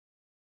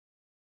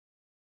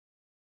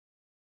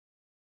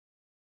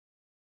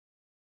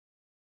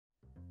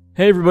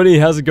Hey everybody,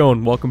 how's it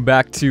going? Welcome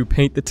back to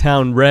Paint the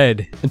Town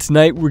Red. And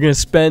tonight we're gonna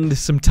spend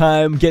some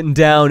time getting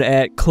down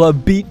at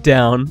Club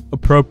Beatdown,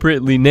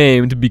 appropriately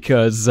named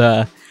because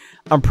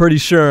I'm pretty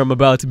sure I'm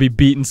about to be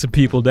beating some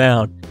people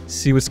down.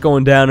 See what's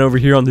going down over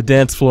here on the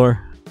dance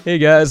floor. Hey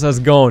guys, how's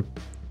it going?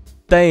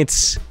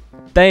 Dance.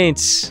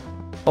 Dance.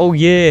 Oh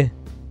yeah.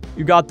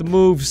 You got the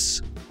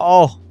moves.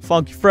 Oh,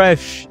 funky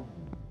fresh.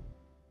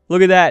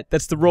 Look at that.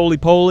 That's the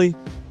roly-poly.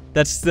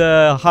 That's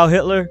the Heil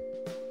Hitler.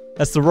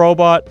 That's the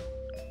robot.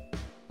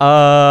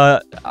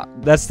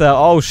 That's the,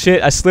 oh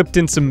shit, I slipped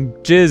in some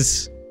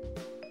jizz.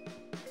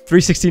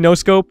 360 no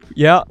scope,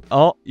 yeah.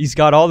 Oh, he's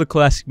got all the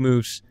classic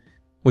moves.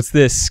 What's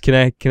this? Can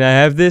I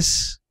have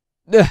this?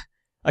 Ugh,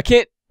 I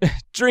can't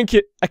drink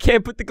it. I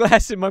can't put the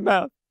glass in my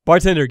mouth.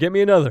 Bartender, get me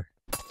another.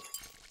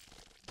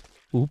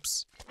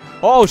 Oops.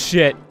 Oh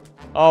shit.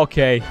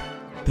 Okay.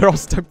 They're all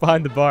stuck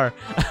behind the bar.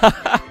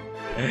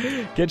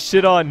 Get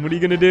shit on. What are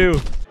you gonna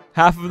do?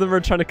 Half of them are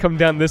trying to come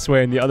down this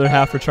way and the other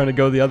half are trying to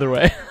go the other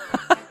way.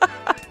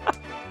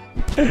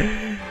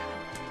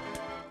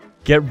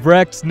 Get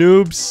wrecked,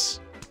 noobs.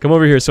 Come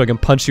over here so I can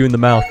punch you in the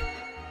mouth.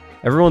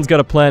 Everyone's got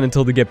a plan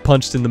until they get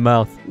punched in the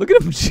mouth. Look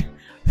at them.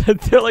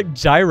 They're like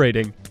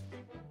gyrating.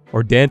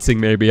 Or dancing,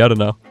 maybe. I don't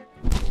know.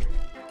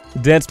 The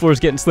dance floor is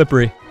getting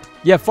slippery.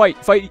 Yeah,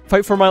 fight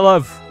for my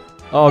love.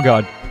 Oh,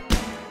 God.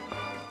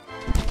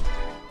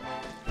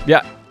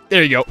 Yeah,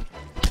 there you go.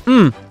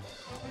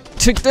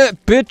 Take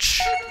that, bitch.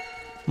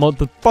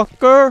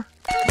 Motherfucker.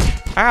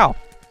 Ow.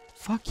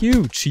 Fuck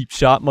you, cheap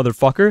shot,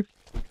 motherfucker.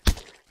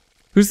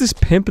 Who's this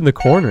pimp in the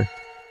corner?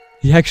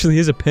 He actually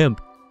is a pimp.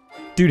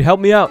 Dude,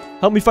 help me out.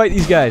 Help me fight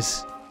these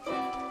guys.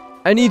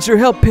 I need your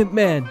help, pimp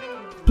man.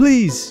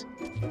 Please.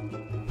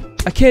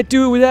 I can't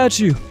do it without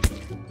you.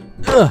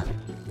 I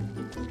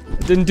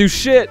didn't do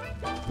shit.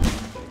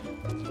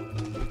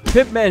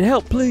 Pimp man,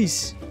 help,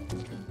 please.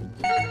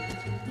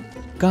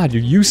 God,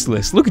 you're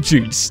useless. Look at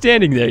you. You're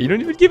standing there. You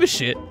don't even give a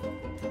shit.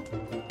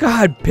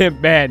 God,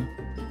 pimp man.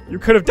 You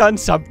could have done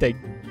something.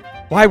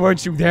 Why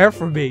weren't you there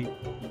for me?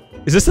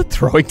 Is this a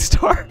throwing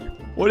star?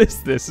 What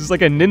is this? It's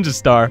like a ninja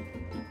star.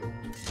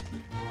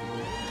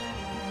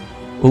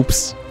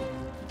 Oops.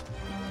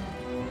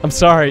 I'm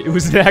sorry. It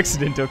was an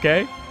accident,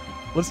 okay?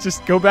 Let's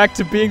just go back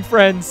to being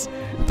friends.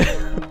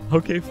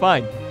 Okay,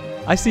 fine.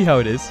 I see how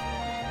it is.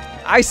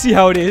 I see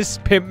how it is,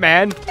 pimp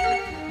man.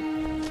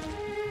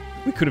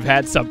 We could have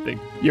had something,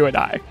 you and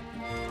I.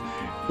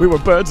 We were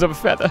birds of a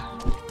feather.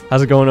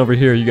 How's it going over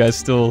here? You guys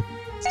still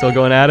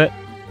going at it?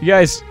 You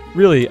guys,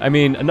 really, I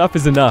mean, enough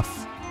is enough.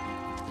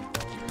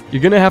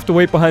 You're gonna have to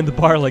wait behind the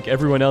bar like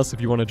everyone else if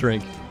you want to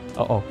drink.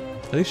 Uh-oh.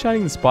 Are they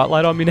shining the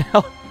spotlight on me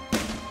now?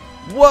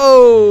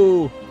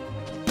 Whoa!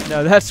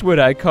 Now that's what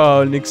I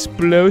call an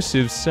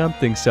explosive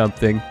something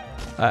something.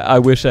 I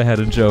wish I had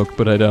a joke,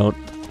 but I don't.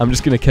 I'm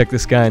just gonna kick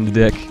this guy in the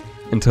dick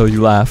until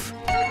you laugh.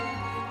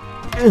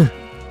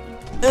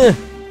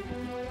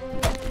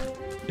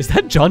 Is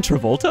that John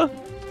Travolta?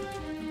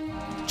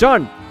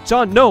 John,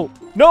 no!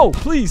 No,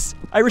 please!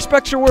 I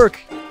respect your work!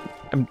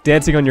 I'm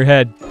dancing on your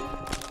head.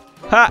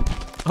 Ha!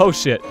 Oh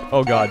shit.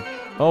 Oh god.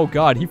 Oh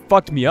god, he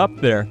fucked me up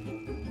there.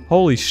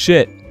 Holy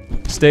shit.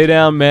 Stay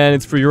down, man.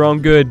 It's for your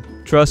own good.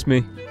 Trust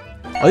me.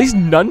 Are these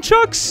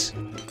nunchucks?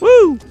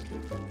 Woo!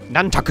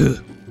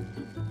 Nunchaku!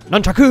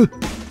 Nunchaku!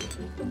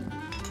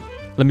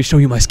 Let me show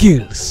you my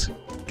skills.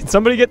 Can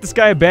somebody get this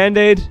guy a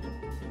band-aid?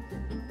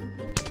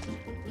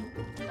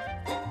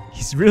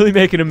 He's really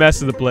making a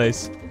mess of the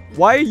place.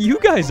 Why are you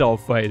guys all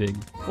fighting?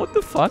 What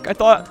the fuck?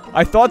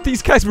 I thought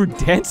these guys were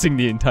dancing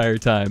the entire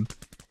time.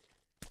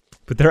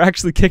 But they're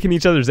actually kicking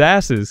each other's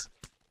asses.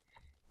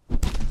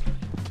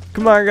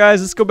 Come on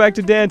guys, let's go back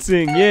to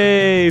dancing.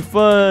 Yay,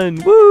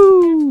 fun.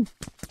 Woo!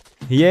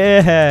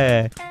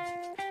 Yeah.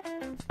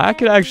 I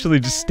could actually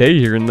just stay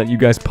here and let you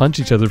guys punch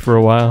each other for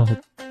a while.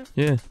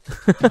 Yeah.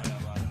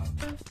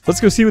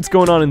 Let's go see what's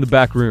going on in the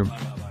back room.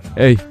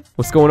 Hey,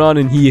 what's going on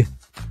in here?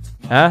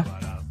 Huh?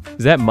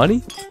 Is that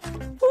money?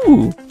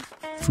 Ooh,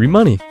 free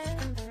money.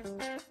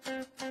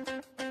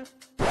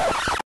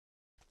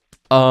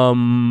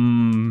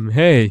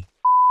 Hey.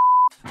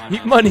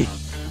 Need money.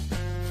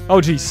 Oh,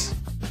 jeez.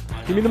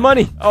 Give me the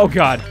money. Oh,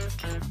 God.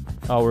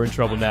 Oh, we're in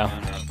trouble now.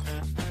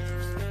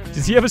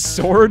 Does he have a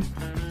sword?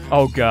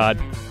 Oh, God.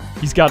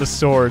 He's got a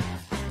sword.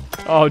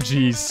 Oh,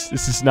 jeez.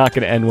 This is not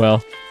going to end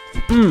well.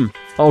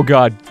 Oh,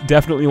 God.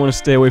 Definitely want to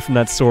stay away from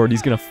that sword.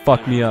 He's going to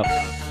fuck me up.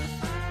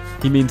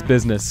 He means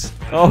business.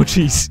 Oh,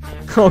 jeez.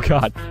 Oh,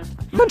 God.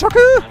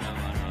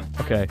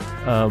 Okay.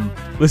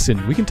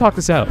 Listen. We can talk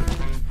this out.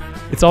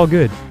 It's all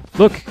good.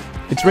 Look.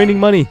 It's raining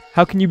money.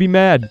 How can you be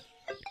mad?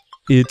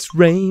 It's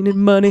raining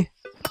money.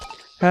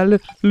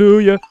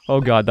 Hallelujah.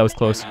 Oh god, that was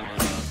close.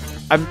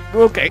 I'm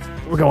okay.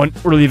 We're going.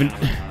 We're leaving.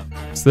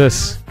 What's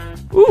this?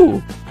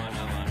 Ooh,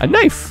 a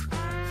knife.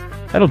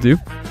 That'll do.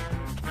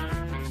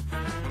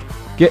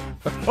 Get.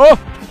 Oh!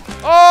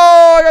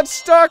 Oh! I got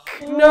stuck.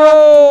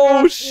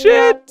 No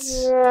shit.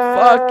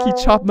 Fuck! He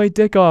chopped my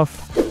dick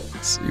off.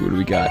 Let's see what do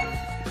we got.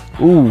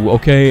 Ooh.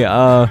 Okay.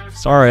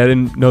 Sorry, I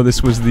didn't know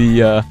this was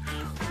the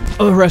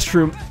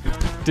restroom.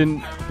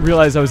 Didn't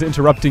realize I was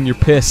interrupting your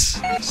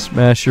piss.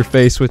 Smash your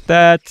face with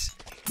that.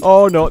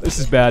 Oh no, this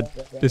is bad.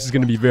 This is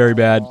gonna be very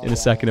bad in a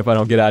second if I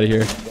don't get out of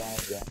here.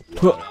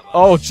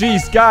 Oh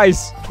jeez,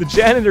 guys! The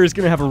janitor is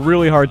gonna have a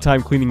really hard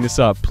time cleaning this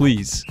up,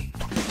 please.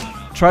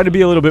 Try to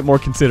be a little bit more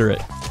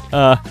considerate.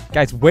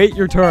 Guys, wait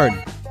your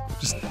turn.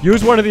 Just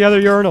use one of the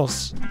other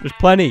urinals. There's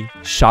plenty.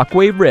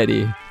 Shockwave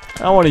ready.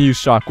 I don't want to use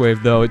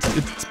shockwave though,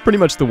 it's pretty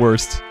much the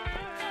worst.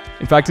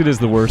 In fact, it is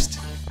the worst.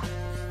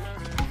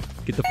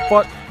 Get the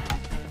fuck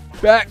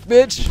back,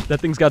 bitch! That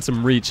thing's got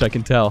some reach, I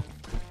can tell.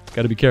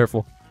 Gotta be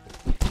careful.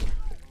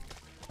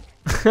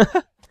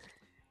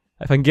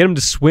 If I can get him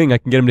to swing, I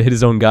can get him to hit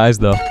his own guys,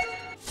 though.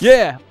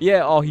 Yeah!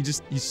 Yeah, oh, he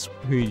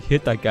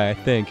hit that guy, I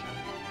think.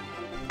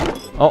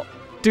 Oh,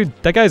 dude,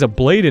 that guy has a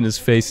blade in his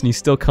face, and he's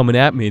still coming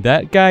at me.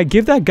 That guy,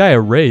 give that guy a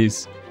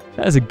raise.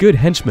 That is a good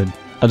henchman.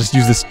 I'll just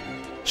use this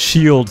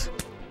shield.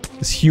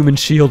 This human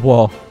shield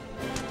wall.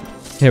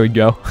 There we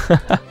go.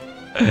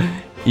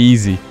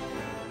 Easy.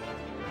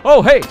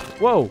 Oh, hey!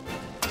 Whoa!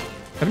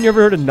 Haven't you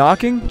ever heard of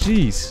knocking?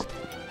 Jeez.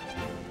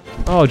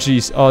 Oh,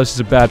 jeez. Oh, this is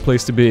a bad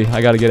place to be.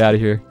 I gotta get out of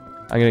here.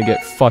 I'm gonna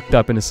get fucked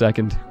up in a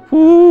second.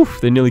 Woo!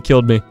 They nearly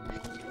killed me.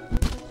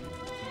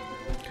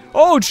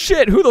 Oh,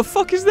 shit! Who the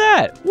fuck is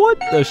that? What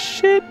the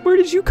shit? Where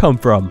did you come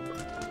from?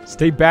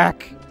 Stay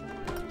back.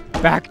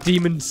 Back,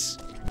 demons.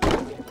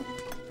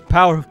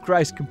 Power of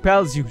Christ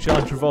compels you,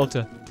 John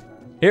Travolta.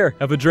 Here,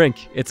 have a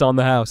drink. It's on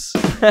the house.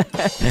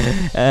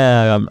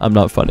 I'm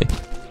not funny.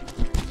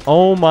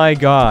 Oh my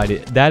god.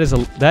 That is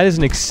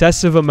an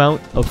excessive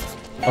amount of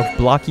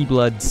blocky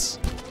bloods.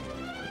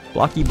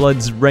 Blocky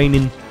bloods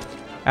raining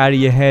out of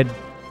your head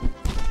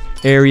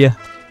area.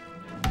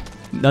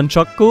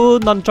 Nunchaku,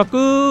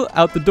 nunchaku.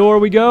 Out the door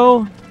we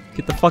go.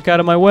 Get the fuck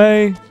out of my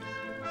way.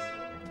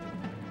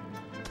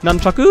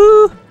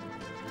 Nunchaku.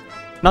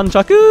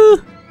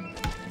 Nunchaku.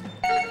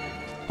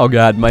 Oh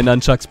god, my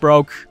nunchucks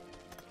broke.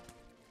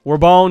 We're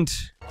boned.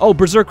 Oh,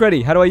 berserk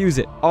ready. How do I use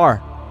it?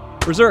 R.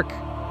 Berserk.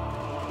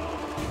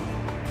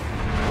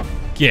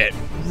 Get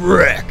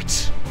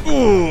wrecked.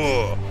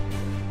 Ugh.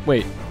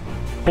 Wait.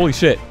 Holy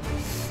shit.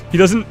 He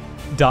doesn't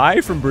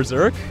die from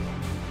berserk?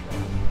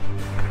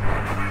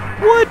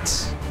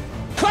 What?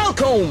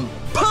 Falcon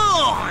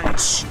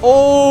punch!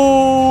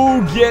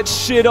 Oh, get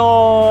shit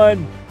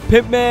on.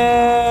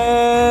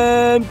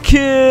 Pimpman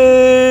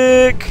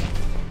kick.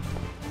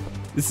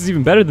 This is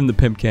even better than the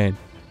pimp cane.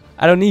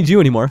 I don't need you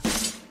anymore.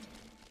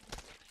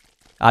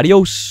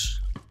 Adios.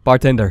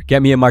 Bartender,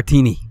 get me a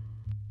martini.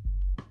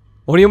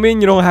 What do you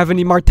mean you don't have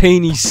any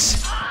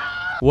martinis?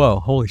 Whoa,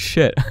 holy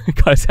shit.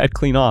 Got his head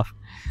clean off.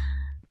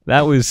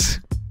 That was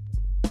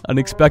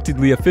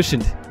unexpectedly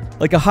efficient.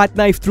 Like a hot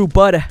knife through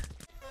butter.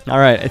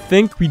 Alright, I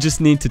think we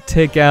just need to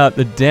take out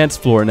the dance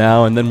floor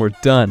now and then we're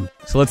done.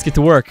 So let's get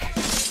to work.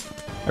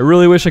 I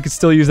really wish I could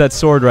still use that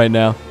sword right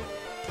now.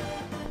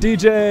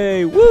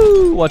 DJ!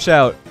 Woo! Watch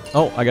out.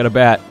 Oh, I got a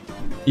bat.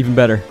 Even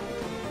better.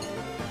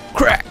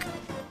 Crack!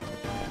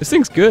 This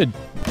thing's good.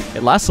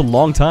 It lasts a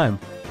long time.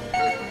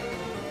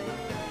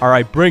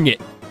 Alright, bring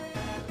it.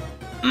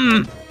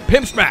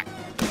 Pimp smack!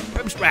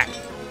 Pimp smack!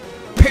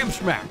 Pimp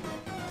smack!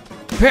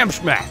 Pimp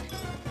smack!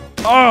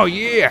 Oh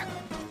yeah!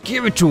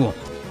 Give it to him!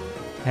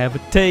 Have a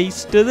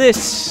taste of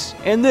this,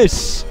 and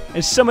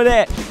some of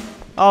that.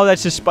 Oh,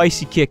 that's a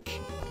spicy kick.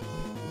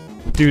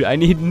 Dude, I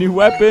need a new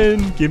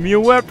weapon. Give me a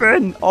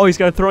weapon. Oh, he's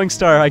got a throwing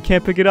star. I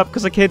can't pick it up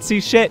because I can't see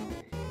shit.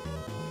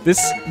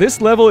 This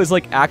level is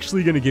like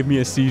actually gonna give me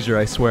a seizure,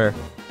 I swear.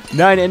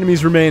 9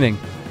 enemies remaining.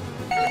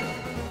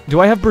 Do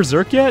I have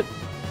berserk yet?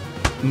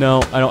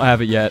 No, I don't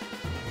have it yet.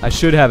 I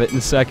should have it in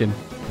a second.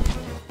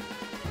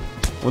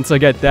 Once I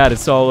get that,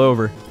 it's all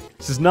over.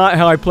 This is not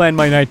how I planned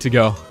my night to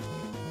go,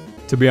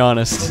 to be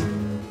honest.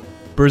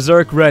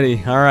 Berserk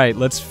ready. Alright,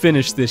 let's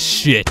finish this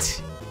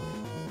shit.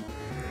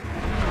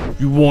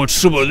 You want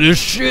some of this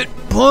shit,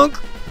 punk?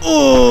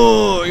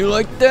 Oh, you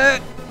like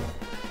that?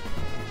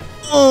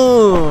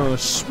 Oh,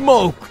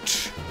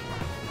 smoked.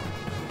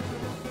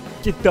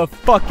 Get the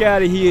fuck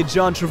out of here,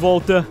 John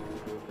Travolta.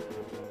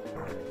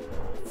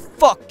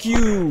 Fuck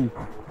you.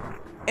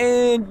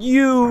 And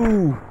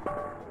you.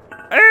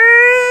 And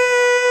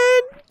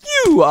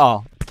you.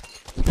 Oh.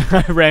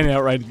 I ran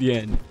out right at the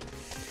end.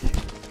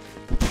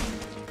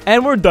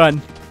 And we're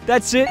done.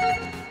 That's it.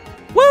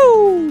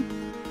 Woo!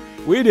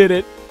 We did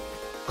it.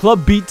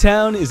 Club Beat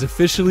Town is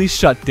officially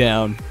shut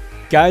down.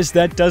 Guys,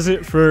 that does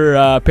it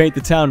for Paint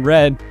the Town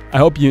Red. I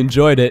hope you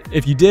enjoyed it.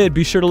 If you did,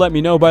 be sure to let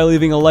me know by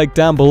leaving a like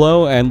down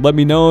below, and let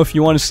me know if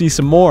you want to see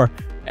some more.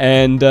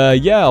 And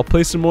yeah, I'll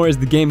play some more as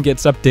the game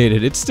gets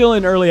updated. It's still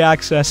in early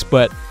access,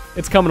 but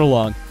it's coming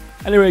along.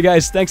 Anyway,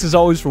 guys, thanks as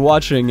always for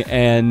watching,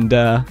 and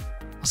I'll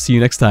see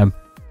you next time.